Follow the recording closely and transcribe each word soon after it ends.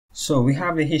So we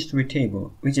have the history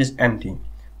table, which is empty.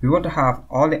 We want to have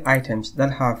all the items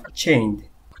that have changed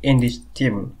in this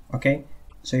table. Okay,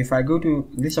 so if I go to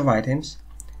list of items,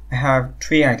 I have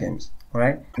 3 items. All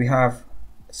right, we have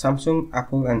Samsung,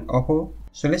 Apple, and Oppo.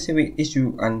 So let's say we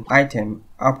issue an item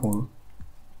Apple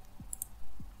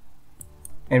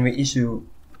and we issue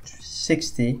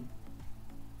 60.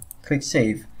 Click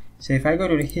save. So if I go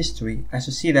to the history, I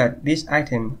should see that this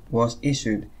item was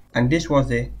issued and this was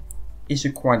the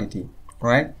issue quantity,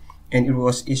 right? And it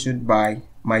was issued by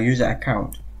my user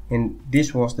account, and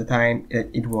this was the time that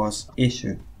it was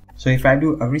issued. So if I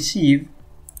do a receive,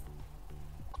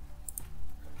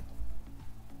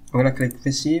 I'm gonna click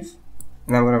receive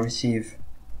and I'm gonna receive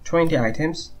 20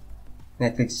 items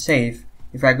and I click save.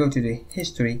 If I go to the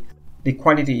history, the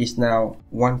quantity is now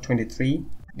 123.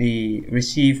 The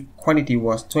received quantity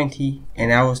was 20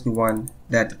 and I was the one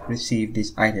that received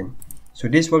this item. So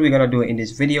this is what we're gonna do in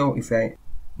this video. If you're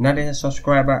not a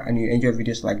subscriber and you enjoy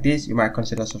videos like this, you might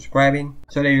consider subscribing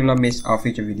so that you will not miss our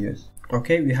future videos.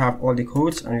 Okay, we have all the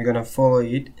codes and we're gonna follow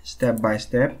it step by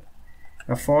step.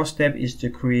 The first step is to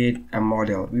create a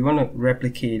model. We want to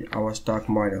replicate our stock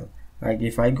model. Like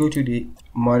if I go to the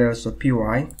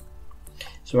models.py,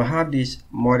 so I have this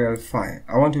model file.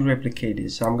 I want to replicate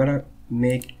this, so I'm gonna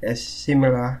make a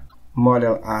similar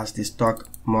model as the stock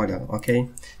model. Okay,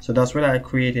 so that's what I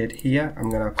created here. I'm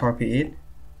gonna copy it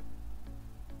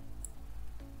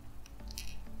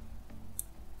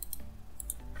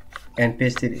and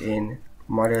paste it in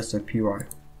models.py.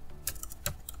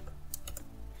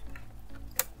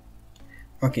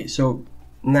 Okay, so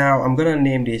now I'm gonna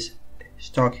name this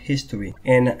stock history,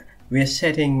 and we're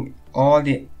setting all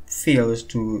the fields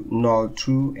to null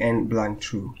true and blank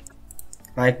true.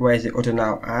 Likewise, the auto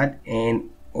now add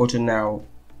and auto now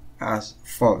as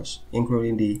false,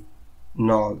 including the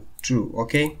null true.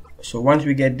 Okay, so once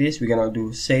we get this, we're gonna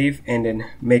do save and then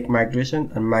make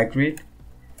migration and migrate.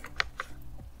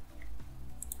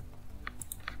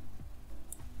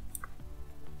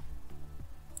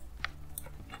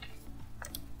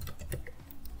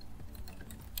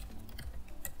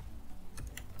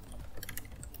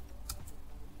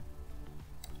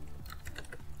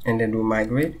 And then do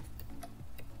migrate.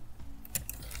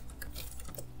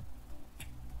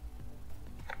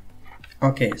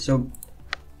 Okay, so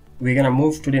we're gonna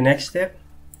move to the next step,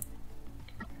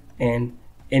 and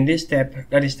in this step,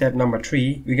 that is step number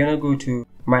 3, we're gonna go to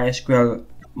MySQL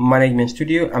Management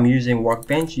Studio. I'm using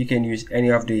Workbench. You can use any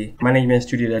of the management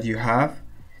studio that you have.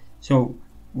 So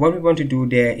what we want to do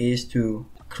there is to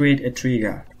create a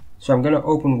trigger. So I'm gonna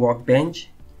open Workbench.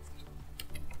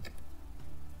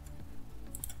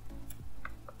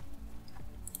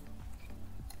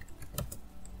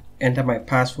 Enter my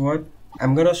password.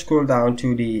 I'm gonna scroll down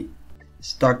to the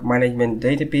stock management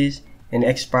database and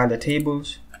expand the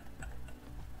tables.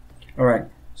 Alright,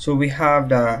 so we have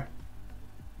the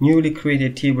newly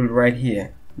created table right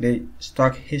here, the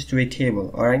stock history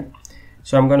table. Alright,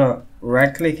 so I'm gonna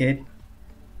right click it.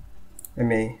 Let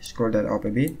me scroll that up a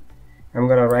bit. I'm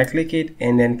gonna right click it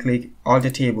and then click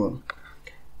alter table.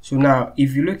 So now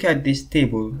if you look at this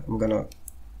table, I'm gonna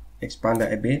expand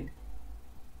that a bit.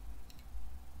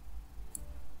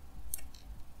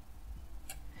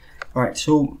 Alright,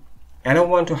 so I don't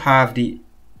want to have the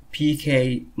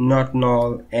PK, not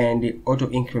null, and the auto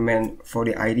increment for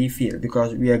the ID field,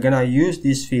 because we are gonna use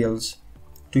these fields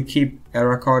to keep a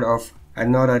record of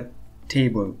another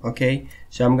table. Okay,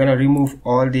 so I'm gonna remove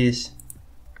all these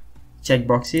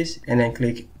checkboxes and then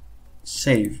click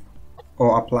save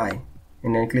or apply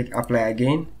and then click apply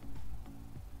again.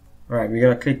 Alright, we're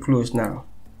gonna click close now.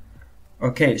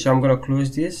 Okay, so I'm gonna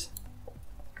close this.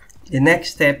 The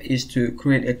next step is to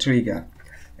create a trigger.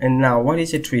 And now what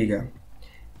is a trigger?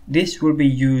 This will be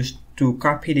used to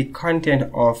copy the content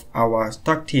of our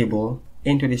stock table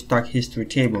into the stock history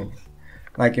table.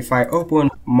 Like if I open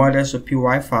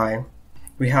models.py file,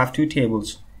 we have 2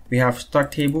 tables. We have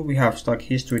stock table, we have stock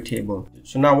history table.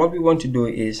 So now what we want to do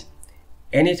is,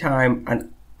 anytime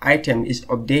an item is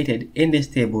updated in this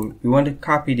table, we want to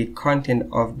copy the content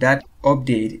of that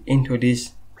update into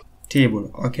this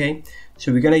table. Okay,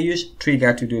 so we're gonna use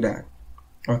trigger to do that.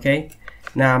 Okay,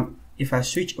 now if I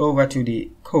switch over to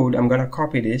the code, I'm gonna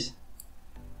copy this,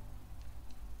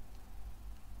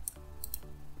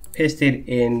 paste it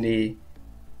in the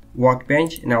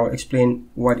Workbench, and I will explain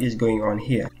what is going on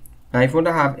here. Now if you want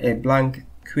to have a blank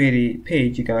query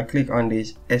page, you're gonna click on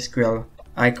this SQL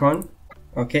icon.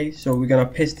 Okay, so we're gonna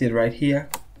paste it right here.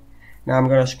 Now I'm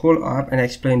gonna scroll up and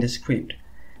explain the script.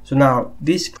 So now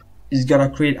this is gonna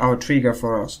create our trigger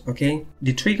for us. Okay,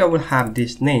 the trigger will have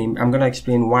this name. I'm gonna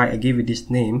explain why I gave it this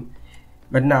name.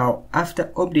 But now after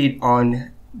update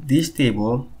on this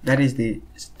table, that is the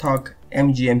stock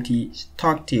MGMT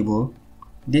stock table,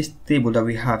 this table that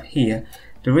we have here.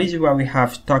 The reason why we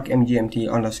have stock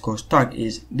MGMT underscore stock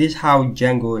is this how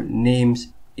Django names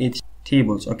its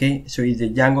tables. Okay, so it's the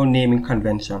Django naming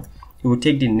convention. It will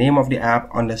take the name of the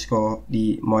app underscore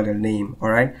the model name. All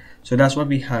right, so that's what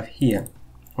we have here.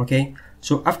 Okay,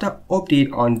 so after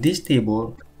update on this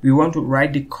table, we want to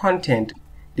write the content,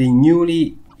 the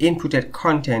newly inputted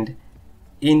content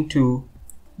into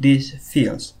these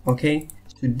fields. Okay,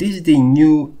 so this is the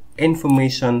new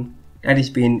information that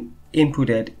is being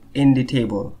inputted in the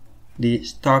table, the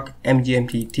stock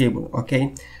MGMT table.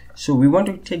 Okay, so we want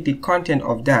to take the content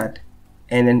of that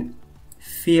and then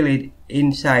fill it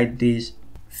inside these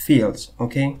fields.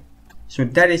 Okay, so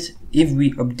that is if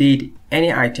we update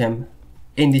any item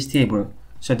in this table.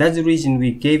 So that's the reason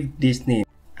we gave this name.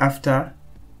 After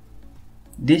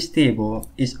this table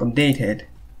is updated,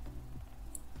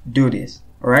 do this.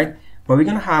 All right, but we're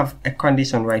gonna have a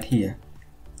condition right here.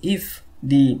 If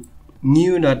the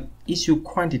new.issue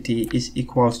quantity is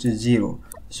equals to 0.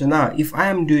 So now if I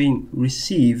am doing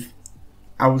receive,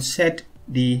 I will set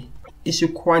the issue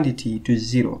quantity to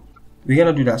 0. We're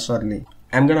gonna do that shortly.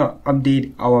 I'm gonna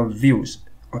update our views,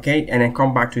 okay, and then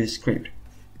come back to the script.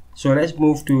 So let's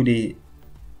move to the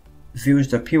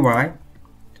views.py.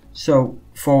 So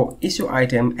for issue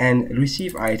item and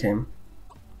receive item,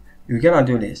 we're gonna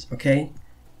do this. Okay,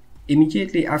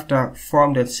 immediately after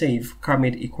form.save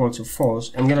commit equals to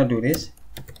false, I'm gonna do this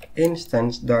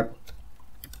instance dot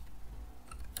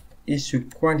issue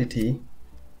quantity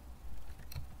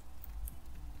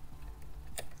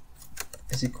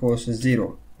is equals to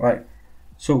 0. Right,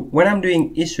 so when I'm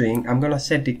doing issuing, I'm gonna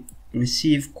set the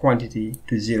receive quantity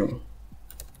to 0.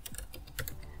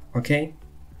 Okay,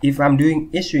 if I'm doing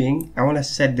issuing, I want to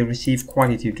set the receive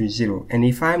quantity to 0, and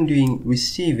if I'm doing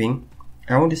receiving,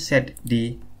 I want to set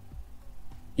the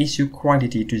issue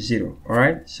quantity to 0. All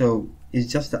right, so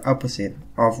it's just the opposite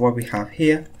of what we have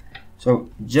here. So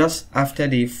just after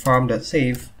the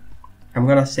form.save, I'm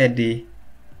gonna set the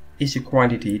issue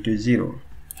quantity to 0.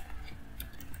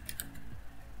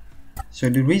 So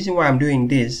the reason why I'm doing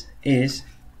this is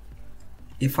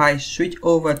if I switch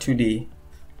over to the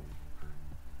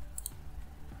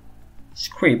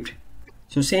script,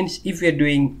 so since if we're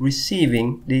doing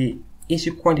receiving, the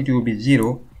issue quantity will be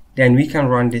 0, then we can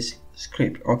run this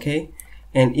script. Okay,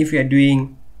 and if we are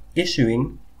doing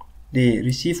issuing, the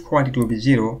receive quantity will be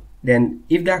 0, then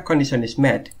if that condition is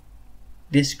met,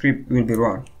 this script will be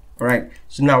run. All right,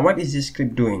 so now what is this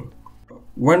script doing?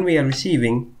 When we are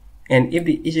receiving and if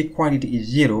the issue quantity is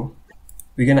 0,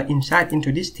 we're gonna insert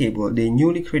into this table, the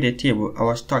newly created table,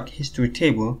 our stock history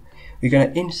table. We're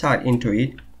gonna insert into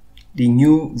it the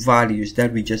new values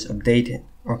that we just updated.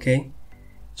 Okay,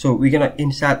 so we're gonna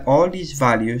insert all these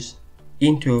values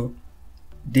into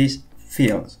these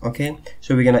fields. Okay,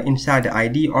 so we're gonna insert the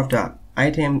ID of the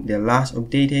item, the last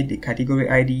updated, the category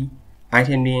ID,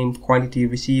 item name, quantity,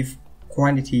 receive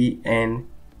quantity, and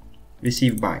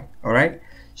received by. All right,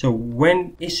 so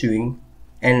when issuing,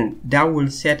 and that will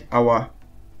set our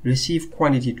receive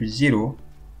quantity to 0,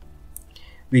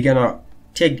 we're gonna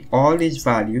take all these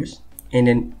values and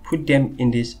then put them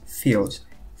in these fields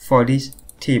for this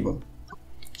table.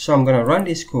 So I'm gonna run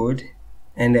this code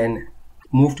and then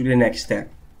move to the next step.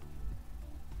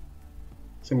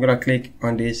 So I'm gonna click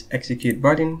on this execute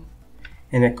button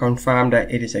and then confirm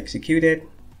that it is executed.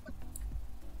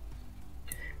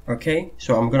 Okay,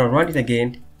 so I'm gonna run it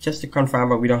again just to confirm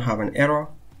that we don't have an error.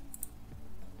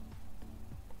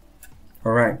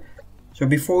 Alright, so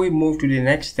before we move to the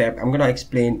next step, I'm gonna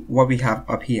explain what we have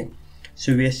up here.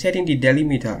 So we are setting the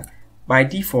delimiter. By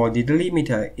default, the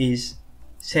delimiter is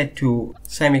set to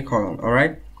semicolon.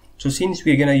 Alright, so since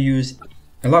we're gonna use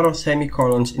a lot of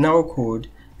semicolons in our code,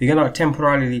 we're gonna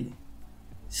temporarily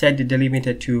set the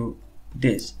delimiter to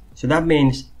this. So that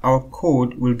means our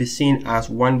code will be seen as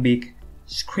one big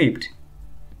script.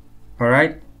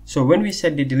 Alright, so when we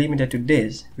set the delimiter to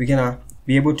this, we're gonna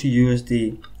be able to use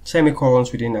the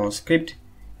semicolons within our script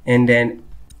and then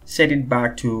set it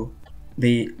back to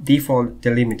the default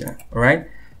delimiter. Alright,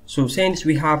 so since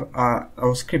we have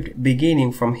our script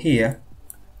beginning from here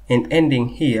and ending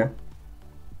here,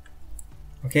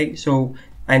 okay, so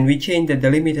and we change the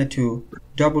delimiter to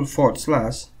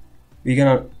 // we're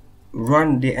gonna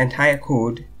run the entire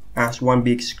code as one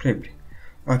big script.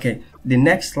 Okay, the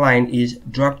next line is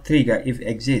drop trigger if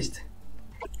exists.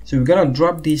 So we're gonna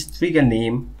drop this trigger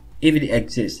name if it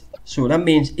exists. So that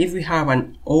means if we have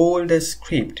an older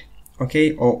script,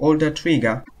 okay, or older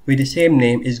trigger with the same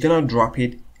name, it's gonna drop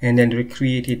it and then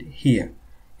recreate it here,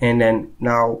 and then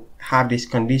now have these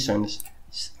conditions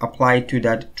applied to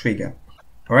that trigger.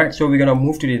 Alright, so we're gonna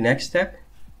move to the next step,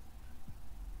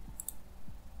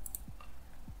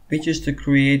 which is to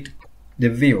create the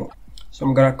view. So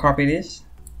I'm gonna copy this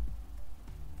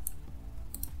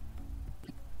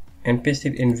and paste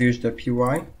it in views.py.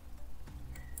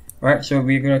 Alright, so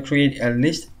we're gonna create a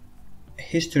list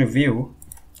history view,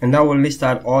 and that will list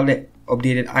out all the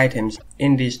updated items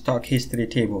in the stock history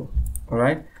table.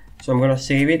 Alright, so I'm gonna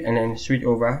save it and then switch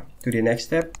over to the next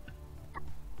step.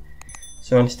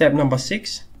 So in step number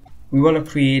 6, we want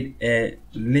to create a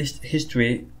list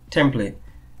history template.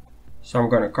 So I'm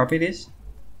going to copy this,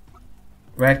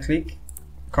 right click,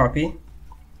 copy,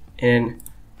 and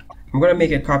I'm going to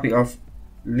make a copy of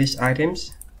list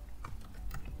items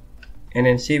and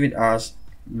then save it as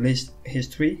list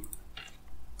history.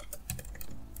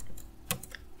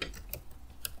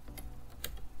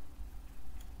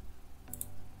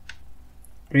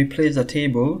 Replace the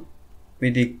table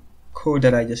with the code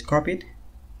that I just copied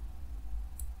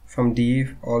from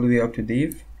div all the way up to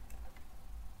div.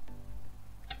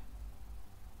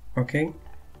 Okay,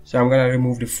 so I'm gonna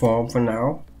remove the form for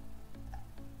now.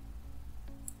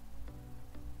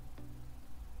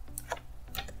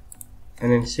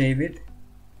 And then save it.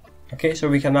 Okay, so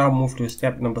we can now move to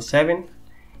step number 7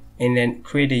 and then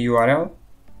create a URL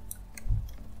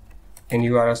in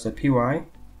urls.py.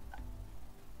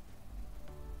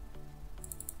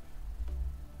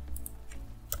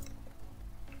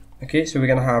 Okay, so we're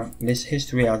gonna have list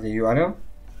history as the URL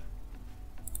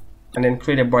and then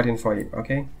create a button for it.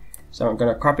 Okay, so I'm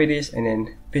gonna copy this and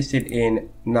then paste it in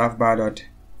navbar.html.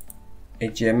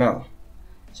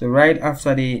 So right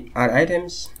after the add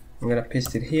items, I'm gonna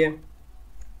paste it here.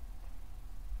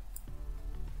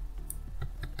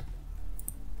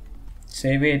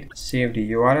 Save it, save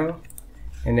the URL,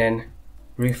 and then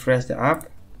refresh the app,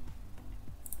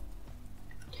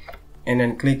 and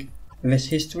then click list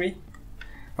history.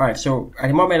 Alright, so at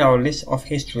the moment our list of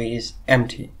history is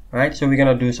empty. Right, so we're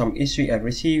gonna do some issue and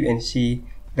receive and see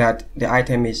that the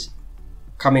item is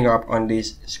coming up on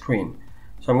this screen.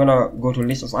 So I'm gonna go to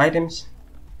list of items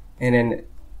and then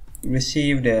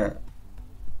receive the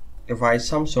device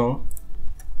Samsung.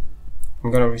 I'm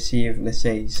gonna receive, let's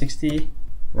say 60,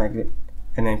 like that,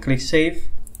 and then click save.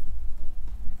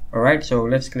 Alright, so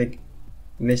let's click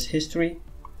list history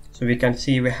so we can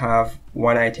see we have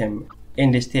one item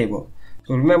in this table.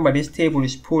 So remember, this table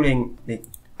is pulling the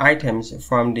items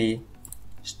from the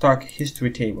stock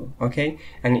history table. Okay,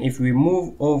 and if we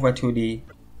move over to the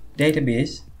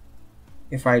database,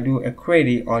 if I do a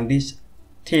query on this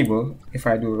table, if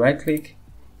I do right click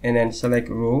and then select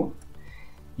row,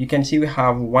 you can see we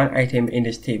have one item in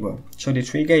this table. So the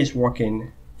trigger is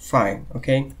working fine.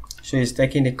 Okay, so it's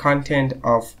taking the content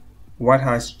of what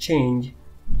has changed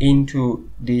into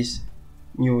this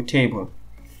new table.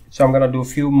 So I'm gonna do a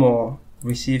few more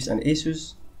receives and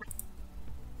issues.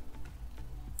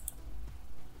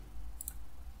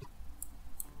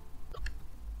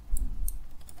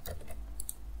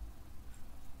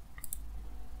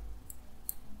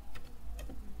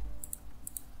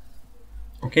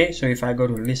 Okay, so if I go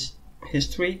to list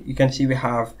history, you can see we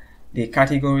have the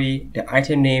category, the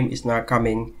item name is not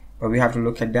coming, but we have to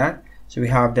look at that. So we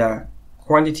have the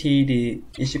quantity, the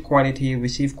issue quantity,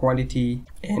 receive quantity,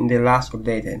 and the last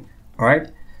updated.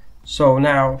 Alright, so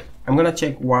now I'm gonna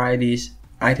check why this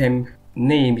item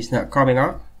name is not coming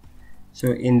up.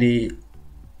 So in the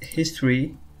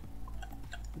history,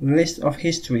 list of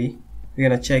history, we're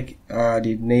gonna check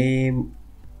the name,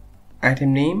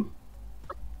 item name.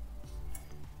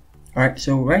 Alright,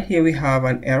 so right here we have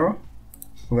an error.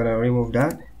 I'm gonna remove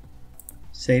that,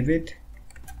 save it,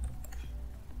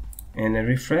 and then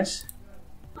refresh.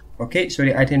 Okay, so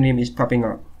the item name is popping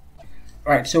up.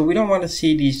 Alright, so we don't want to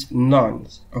see these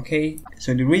nones. Okay,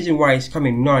 so the reason why it's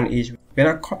coming none is we're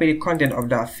not copying the content of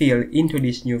that field into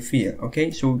this new field. Okay,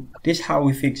 so this is how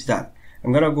we fix that.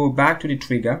 I'm gonna go back to the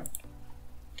trigger.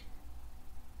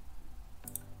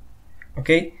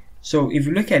 Okay, so if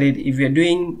you look at it, if you're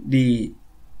doing the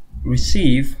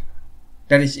receive,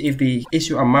 that is if the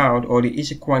issue amount or the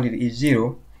issue quantity is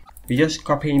 0, we're just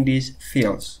copying these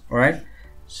fields. Alright,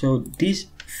 so this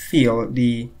field,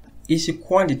 the issue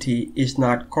quantity, is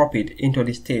not copied into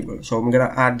this table, so I'm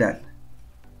gonna add that.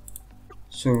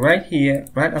 So right here,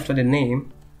 right after the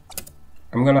name,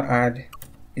 I'm gonna add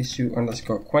issue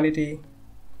underscore quantity,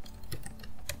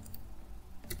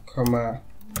 comma,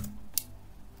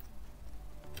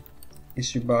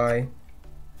 issue by,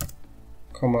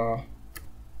 comma,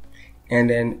 and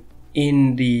then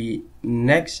in the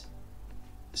next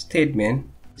statement,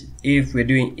 if we're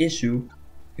doing issue,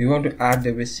 we want to add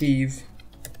the receive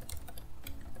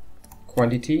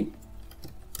quantity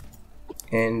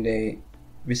and the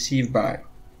receive by.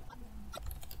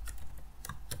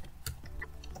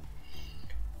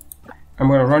 I'm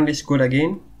going to run this code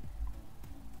again.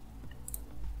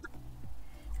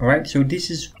 Alright, so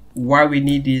this is why we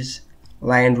need this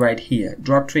line right here,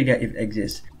 drop trigger if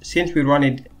exists. Since we run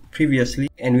it previously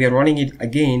and we are running it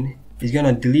again, it's going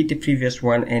to delete the previous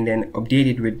one and then update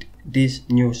it with this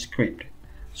new script.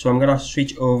 So I'm going to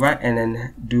switch over and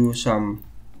then do some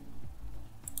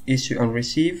issue on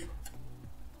receive.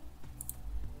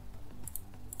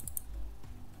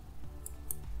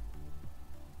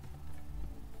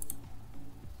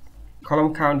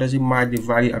 Column count doesn't match the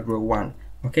value at row 1.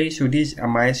 Okay, so this is a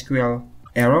MySQL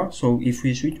error. So if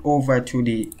we switch over to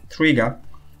the trigger,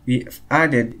 we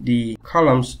added the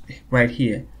columns right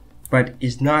here, but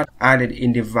it's not added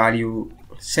in the value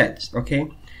sets. Okay,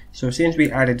 so since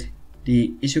we added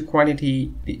the issue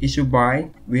quantity, the issue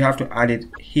by, we have to add it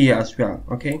here as well.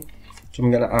 Okay, so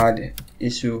I'm gonna add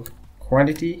issue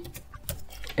quantity,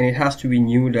 and it has to be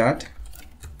new dot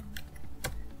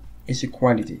issue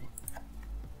quantity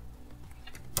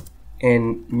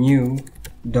and new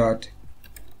dot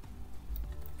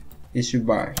issue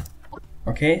by.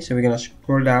 Okay, so we're gonna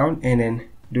scroll down and then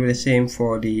do the same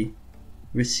for the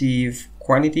receive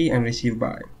quantity and receive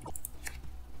by.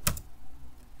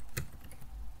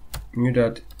 New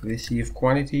dot receive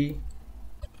quantity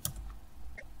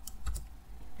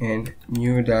and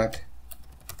new dot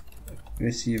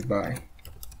receive by.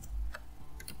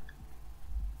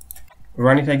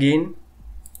 Run it again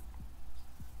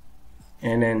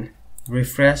and then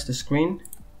refresh the screen.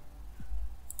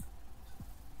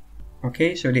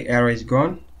 Okay, so the error is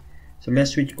gone. So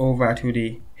let's switch over to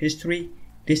the history.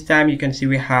 This time you can see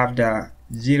we have the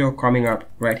 0 coming up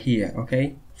right here,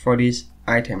 okay, for this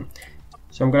item.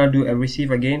 So I'm gonna do a receive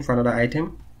again for another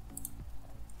item.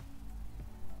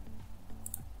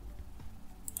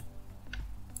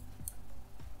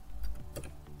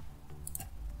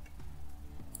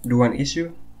 Do an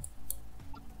issue.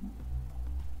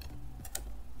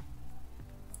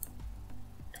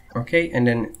 Okay, and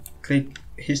then click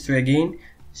history again.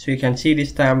 So you can see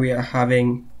this time we are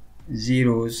having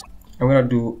zeros. I'm gonna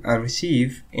do a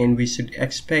receive, and we should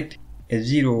expect a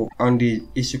 0 on the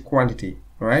issue quantity,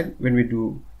 right, when we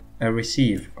do a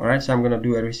receive. Alright, so I'm gonna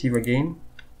do a receive again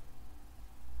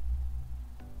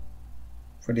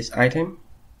for this item.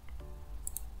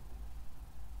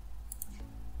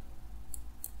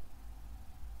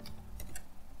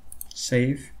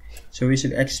 Save. So we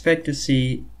should expect to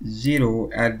see 0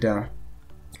 at the,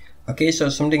 okay, so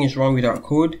something is wrong with our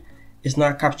code. It's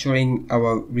not capturing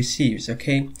our receives.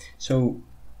 Okay, so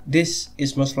this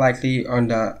is most likely on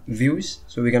the views,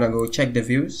 so we're gonna go check the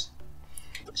views.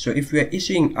 So if we are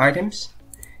issuing items,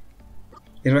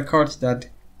 it records that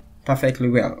perfectly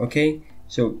well. Okay,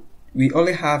 so we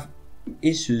only have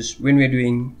issues when we're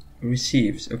doing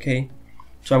receives. Okay,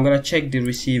 so I'm gonna check the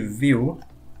receive view,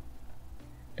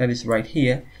 that is right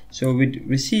here. So with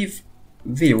receive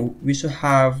view, we should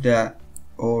have the,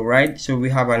 alright, so we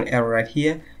have an error right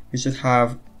here. We should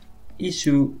have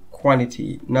issue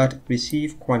quantity, not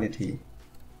receive quantity.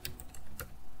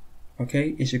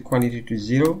 Okay, issue quantity to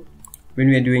 0 when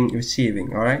we are doing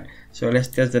receiving. Alright, so let's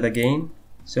test that again.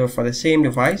 So for the same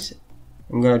device,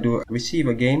 I'm gonna do receive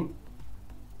again.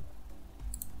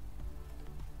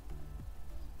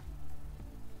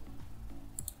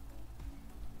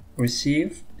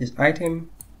 Receive this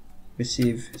item,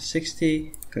 receive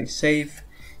 60, click save,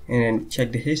 and then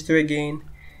check the history again.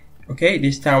 Okay,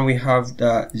 this time we have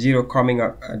the 0 coming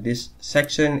up at this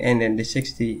section, and then the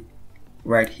 60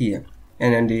 right here,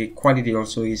 and then the quantity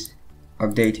also is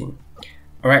updating.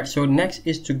 Alright, so next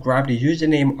is to grab the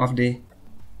username of the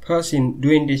person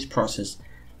doing this process.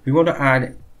 We want to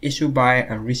add issue by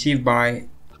and receive by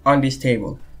on this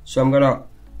table. So I'm gonna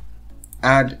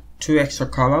add 2 extra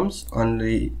columns on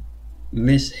the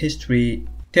list history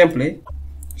template.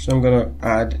 So I'm gonna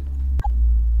add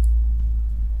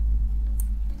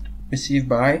receive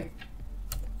by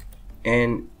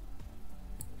and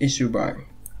issue by.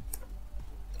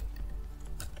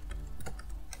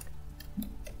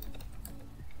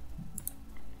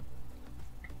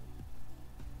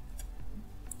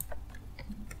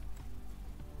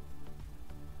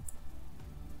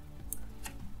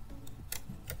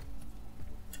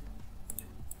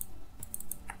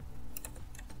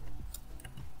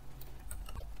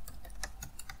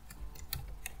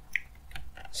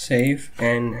 Save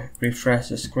and refresh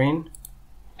the screen.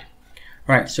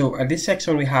 Right, so at this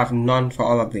section we have none for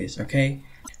all of this. Okay,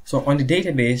 so on the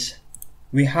database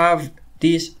we have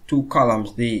these 2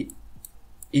 columns, the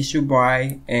issue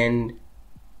by and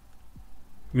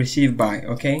receive by.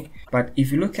 Okay, but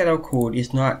if you look at our code,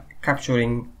 it's not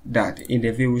capturing that in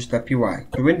the views.py.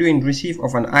 So when doing receive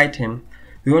of an item,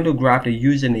 we want to grab the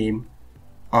username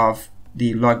of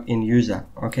the logged in user.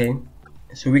 Okay,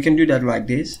 so we can do that like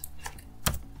this: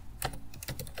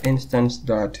 instance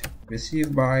dot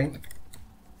receive by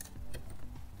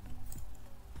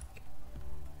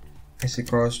is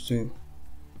equals to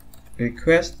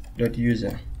request dot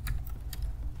user.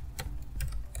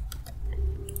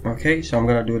 Okay, so I'm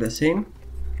gonna do the same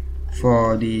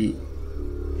for the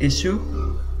issue.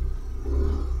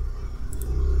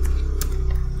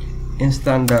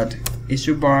 Instance dot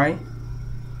issue by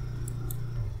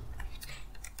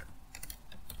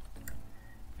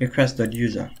request dot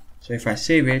user. So if I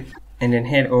save it and then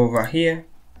head over here,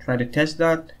 try to test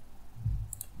that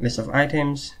list of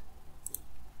items,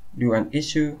 do an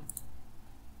issue,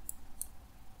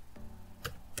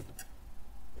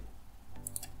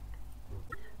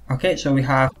 okay, so we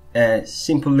have a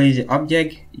simple lazy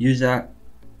object user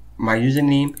my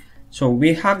username. So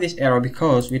we have this error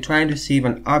because we're trying to save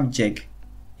an object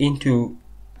into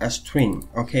a string,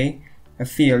 okay, a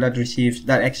field that receives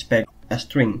that expects a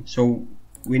string. So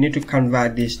we need to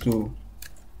convert this to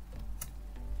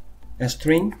a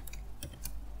string,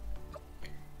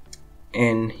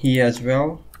 and here as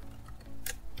well,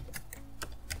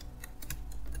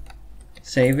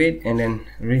 save it and then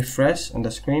refresh on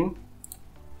the screen,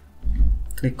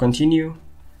 click continue.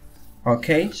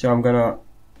 Okay, so I'm gonna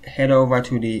head over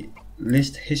to the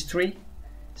list history,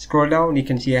 scroll down, you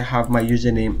can see I have my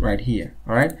username right here.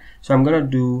 Alright, so I'm gonna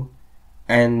do,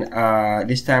 and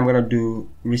this time I'm gonna do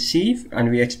receive, and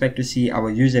we expect to see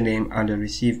our username on the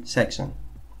receive section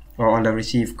or on the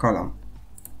receive column.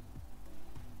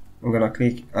 I'm gonna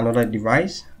click another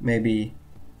device, maybe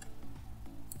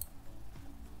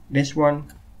this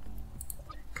one,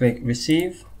 click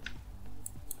receive,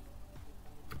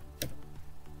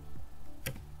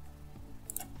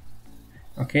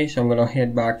 okay, so I'm gonna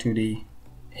head back to the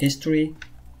history,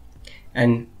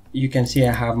 and you can see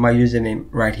I have my username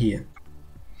right here.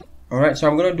 Alright, so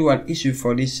I'm gonna do an issue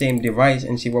for this same device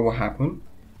and see what will happen.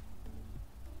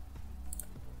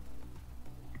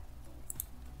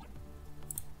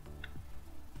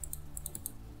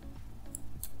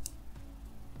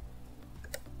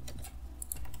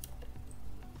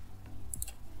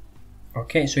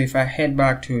 Okay, so if I head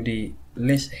back to the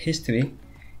list history,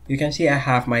 you can see I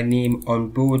have my name on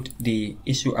both the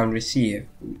issue and receive.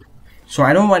 So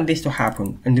I don't want this to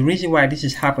happen, and the reason why this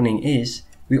is happening is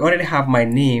we already have my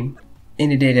name in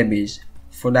the database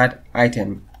for that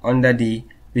item under the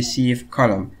receive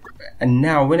column, and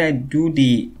now when I do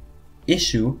the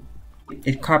issue,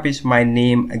 it copies my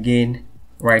name again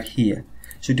right here.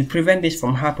 So to prevent this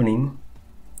from happening,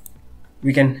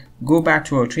 we can go back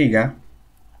to our trigger.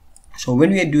 So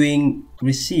when we are doing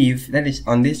receive, that is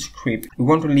on this script, we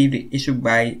want to leave the issue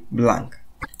by blank.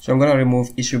 So I'm going to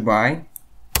remove issue by,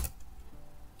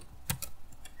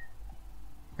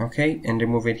 okay, and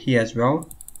remove it here as well.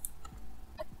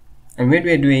 And when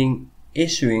we are doing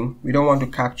issuing, we don't want to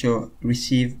capture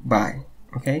receive by,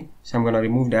 okay, so I'm going to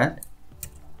remove that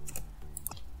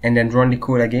and then run the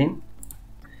code again.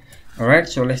 Alright,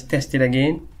 so let's test it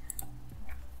again.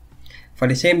 For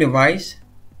the same device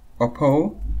or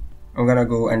poll, I'm gonna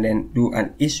go and then do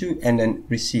an issue and then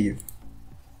receive.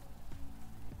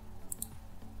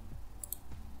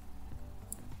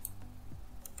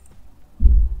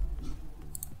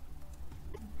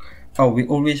 Oh, we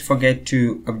always forget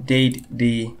to update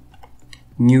the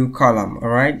new column.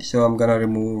 Alright, so I'm gonna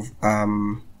remove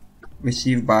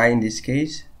receive by in this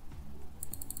case.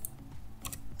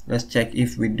 Let's check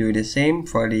if we do the same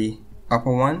for the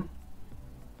upper one.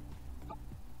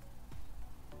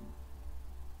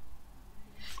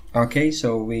 Okay,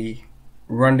 so we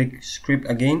run the script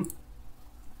again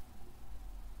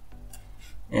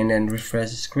and then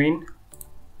refresh the screen.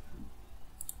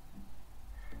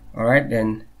 Alright,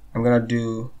 then I'm gonna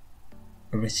do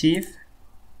a receive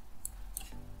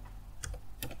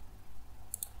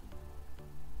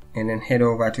and then head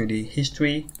over to the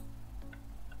history.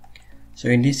 So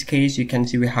in this case, you can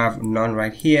see we have none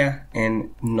right here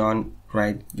and none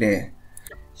right there.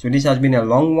 So this has been a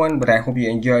long one, but I hope you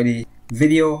enjoyed the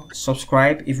video.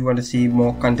 Subscribe if you want to see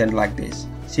more content like this.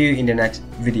 See you in the next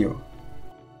video.